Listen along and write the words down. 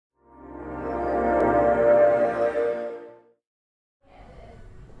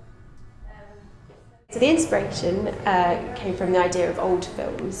The inspiration came from the idea of old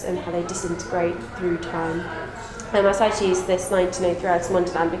films and how they disintegrate through time. I decided to use this 1903 Alice in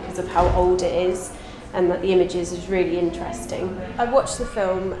Wonderland because of how old it is and that the images is really interesting. I watched the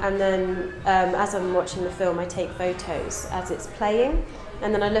film, and then as I'm watching the film I take photos as it's playing,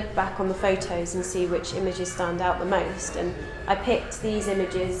 and then I look back on the photos and see which images stand out the most. And I picked these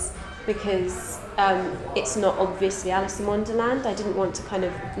images because it's not obviously Alice in Wonderland. I didn't want to kind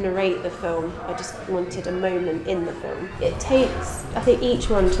of narrate the film, I just wanted a moment in the film. It takes, I think each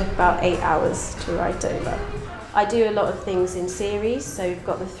one took about 8 hours to write over. I do a lot of things in series, so we've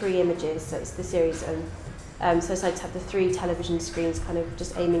got the 3 images, so it's the series, and so I decided to have the 3 television screens kind of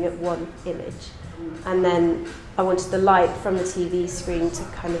just aiming at one image. And then I wanted the light from the TV screen to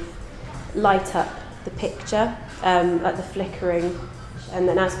kind of light up the picture, like the flickering, and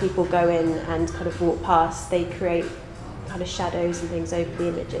then as people go in and kind of walk past, they create kind of shadows and things over the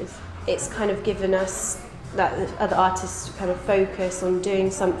images. It's kind of given us that other artists kind of focus on doing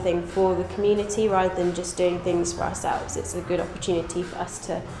something for the community rather than just doing things for ourselves. It's a good opportunity for us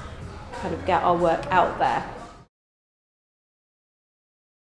to kind of get our work out there.